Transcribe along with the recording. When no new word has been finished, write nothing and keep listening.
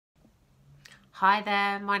Hi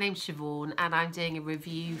there, my name's Siobhan and I'm doing a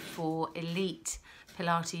review for Elite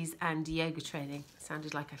Pilates and yoga training.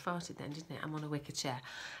 Sounded like I farted then, didn't it? I'm on a wicker chair.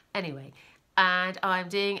 Anyway, and I'm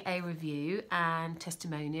doing a review and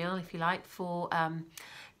testimonial, if you like, for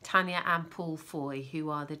Tanya and Paul Foy, who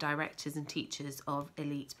are the directors and teachers of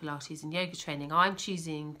Elite Pilates and yoga training. I'm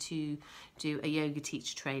choosing to do a yoga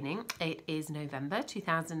teacher training. It is November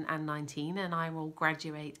 2019 and I will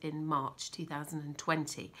graduate in March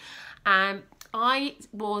 2020. I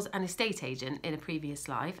was an estate agent in a previous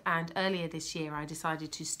life, and earlier this year I decided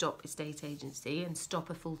to stop estate agency and stop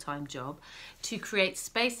a full-time job to create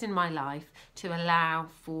space in my life to allow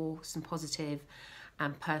for some positive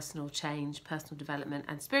and personal change, personal development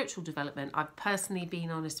and spiritual development. I've personally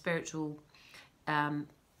been on a spiritual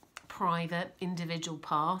private individual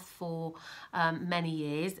path for many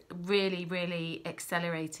years, really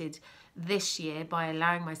accelerated this year by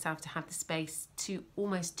allowing myself to have the space to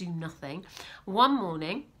almost do nothing. One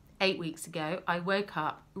morning 8 weeks ago I woke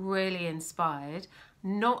up really inspired,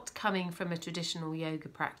 not coming from a traditional yoga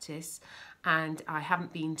practice, and I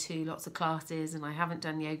haven't been to lots of classes and I haven't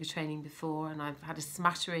done yoga training before, and I've had a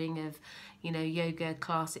smattering of yoga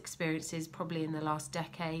class experiences probably in the last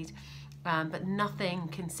decade, but nothing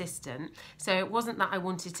consistent. So it wasn't that I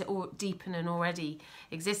wanted to deepen an already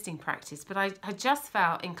existing practice, but I just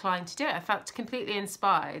felt inclined to do it. I felt completely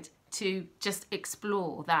inspired to just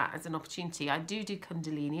explore that as an opportunity. I do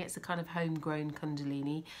Kundalini. It's a kind of homegrown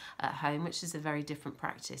Kundalini at home, which is a very different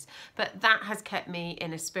practice. But that has kept me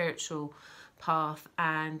in a spiritual path,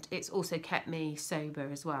 and it's also kept me sober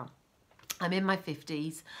as well. I'm in my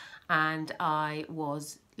 50s and I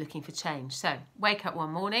was looking for change. So wake up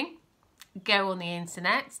one morning, go on the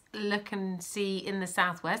internet, look and see in the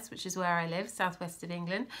southwest, which is where I live, southwest of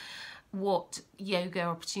England, what yoga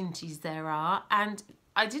opportunities there are. And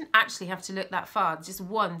I didn't actually have to look that far. Just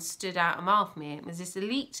one stood out a mile for me. It was this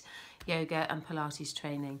Elite yoga and Pilates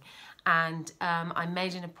training. And I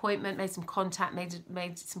made an appointment, made some contact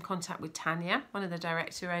with Tanya, one of the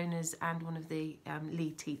director owners and one of the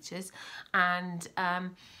lead teachers, and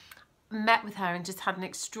met with her and just had an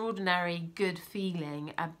extraordinary good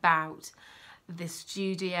feeling about the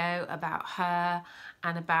studio, about her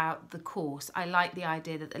and about the course. I like the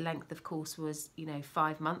idea that the length of course was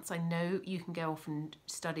 5 months. I know you can go off and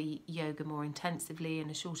study yoga more intensively in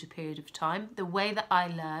a shorter period of time. The way that I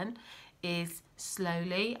learn is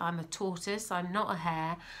slowly. I'm a tortoise, I'm not a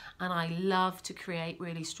hare, and I love to create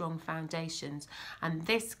really strong foundations, and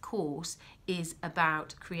this course is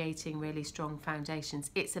about creating really strong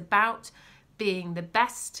foundations. It's about being the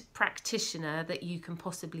best practitioner that you can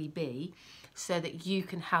possibly be so that you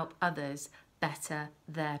can help others better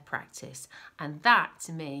their practice. And that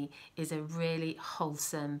to me is a really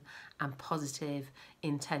wholesome and positive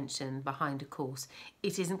intention behind a course.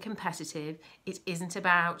 It isn't competitive. It isn't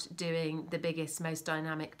about doing the biggest, most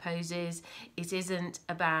dynamic poses. It isn't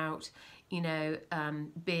about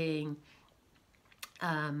being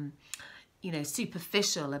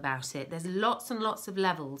superficial about it. There's lots and lots of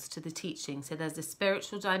levels to the teaching. So there's a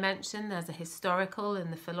spiritual dimension, there's a historical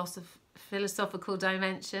and the philosophical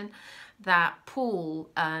dimension that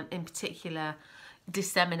Paul in particular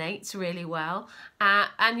disseminates really well,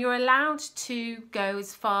 and you're allowed to go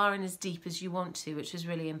as far and as deep as you want to, which is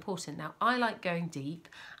really important. Now I like going deep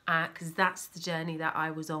because that's the journey that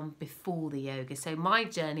I was on before the yoga. So my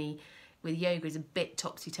journey with yoga is a bit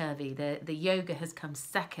topsy-turvy. The yoga has come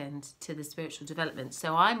second to the spiritual development.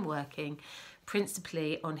 So I'm working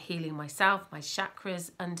principally on healing myself, my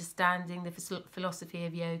chakras, understanding the philosophy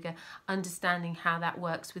of yoga, understanding how that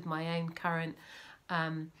works with my own current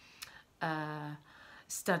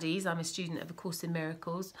studies. I'm a student of A Course in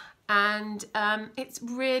Miracles, and it's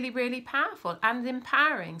really powerful and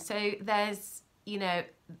empowering. So there's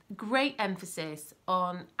great emphasis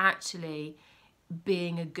on actually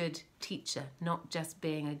being a good teacher, not just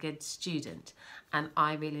being a good student, and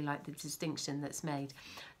I really like the distinction that's made.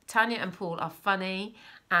 Tanya and Paul are funny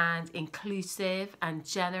and inclusive and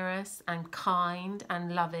generous and kind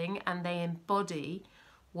and loving, and they embody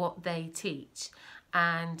what they teach,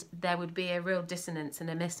 and there would be a real dissonance and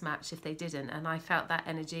a mismatch if they didn't. And I felt that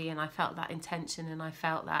energy and I felt that intention and I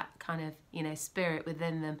felt that kind of spirit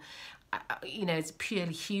within them. It's a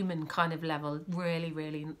purely human kind of level,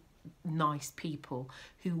 really nice people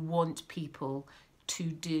who want people to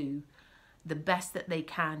do the best that they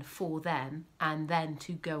can for them and then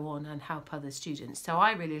to go on and help other students. So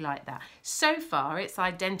I really like that. So far it's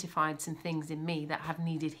identified some things in me that have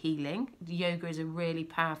needed healing. Yoga is a really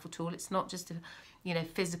powerful tool. It's not just a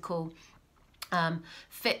physical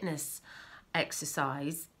fitness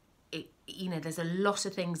exercise. There's a lot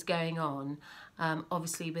of things going on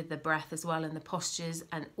obviously with the breath as well and the postures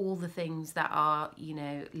and all the things that are, you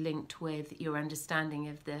know, linked with your understanding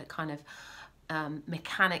of the kind of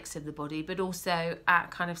mechanics of the body, but also at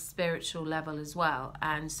kind of spiritual level as well.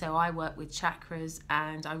 And so I work with chakras,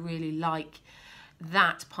 and I really like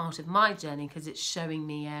that part of my journey because it's showing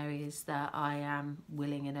me areas that I am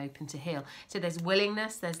willing and open to heal. So there's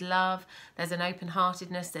willingness, there's love, there's an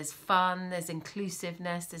open-heartedness, there's fun, there's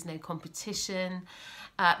inclusiveness, there's no competition.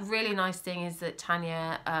 Really nice thing is that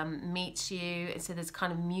Tanya meets you, and so there's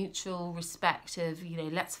kind of mutual respect of, you know,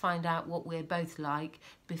 let's find out what we're both like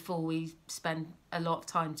before we spend a lot of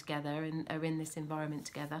time together and are in this environment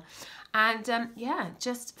together. And yeah,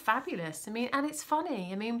 just fabulous. I mean, and it's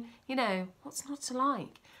funny. I mean, you know, what's not to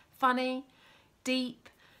like? Funny, deep,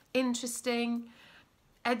 interesting,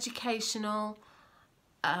 educational,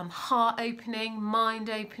 heart-opening,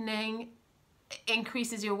 mind-opening,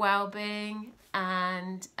 increases your well-being,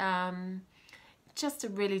 and just a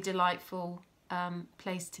really delightful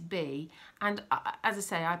place to be. And as I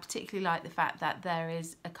say, I particularly like the fact that there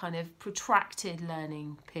is a kind of protracted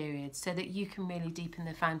learning period so that you can really deepen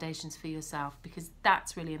the foundations for yourself, because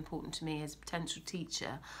that's really important to me as a potential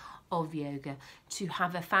teacher of yoga, to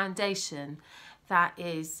have a foundation that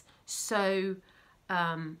is so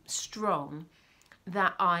strong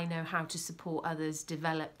that I know how to support others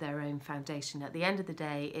develop their own foundation. At the end of the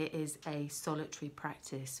day, it is a solitary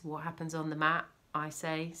practice. What happens on the mat, I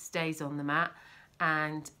say, stays on the mat,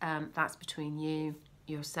 and that's between you,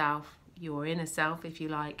 yourself, your inner self, if you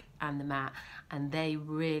like, and the mat. And they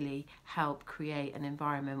really help create an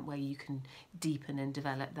environment where you can deepen and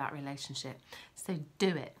develop that relationship. So do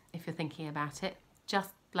it if you're thinking about it.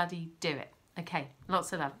 Just bloody do it. Okay,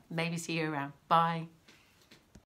 lots of love. Maybe see you around. Bye.